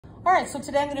All right, so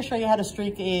today I'm going to show you how to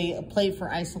streak a plate for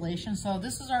isolation. So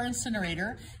this is our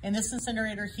incinerator, and this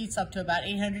incinerator heats up to about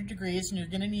 800 degrees, and you're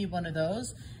going to need one of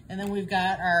those. And then we've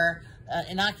got our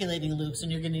inoculating loops,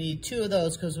 and you're going to need 2 of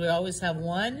those because we always have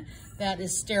one that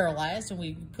is sterilized, and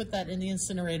we put that in the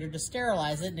incinerator to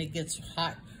sterilize it, and it gets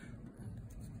hot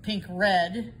pink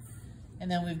red.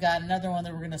 And then we've got another one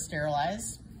that we're going to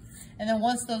sterilize. And then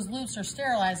once those loops are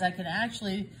sterilized, I can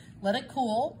actually let it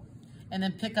cool and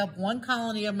then pick up 1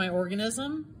 colony of my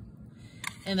organism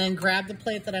and then grab the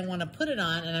plate that I want to put it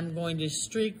on, and I'm going to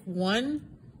streak 1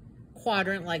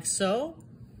 quadrant like so.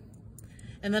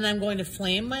 And then I'm going to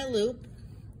flame my loop.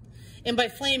 And by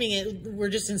flaming it, we're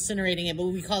just incinerating it, but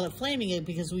we call it flaming it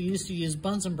because we used to use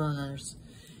Bunsen burners.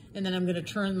 And then I'm going to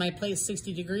turn my plate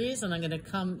 60 degrees, and I'm going to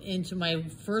come into my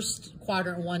first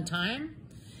quadrant 1 time.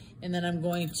 And then I'm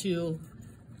going to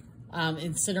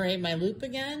incinerate my loop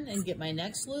again and get my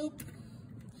next loop.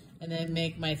 And then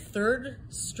make my 3rd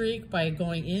streak by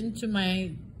going into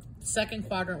my 2nd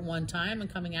quadrant 1 time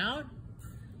and coming out.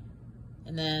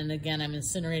 And then again, I'm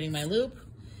incinerating my loop.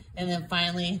 And then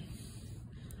finally,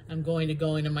 I'm going to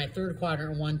go into my 3rd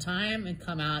quadrant 1 time and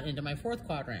come out into my 4th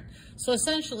quadrant. So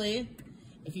essentially,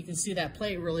 if you can see that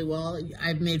plate really well,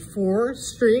 I've made 4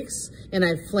 streaks and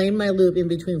I've flamed my loop in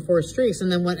between 4 streaks.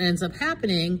 And then what ends up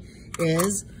happening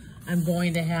is I'm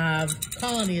going to have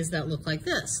colonies that look like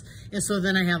this. And so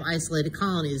then I have isolated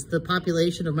colonies. The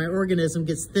population of my organism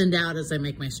gets thinned out as I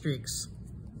make my streaks.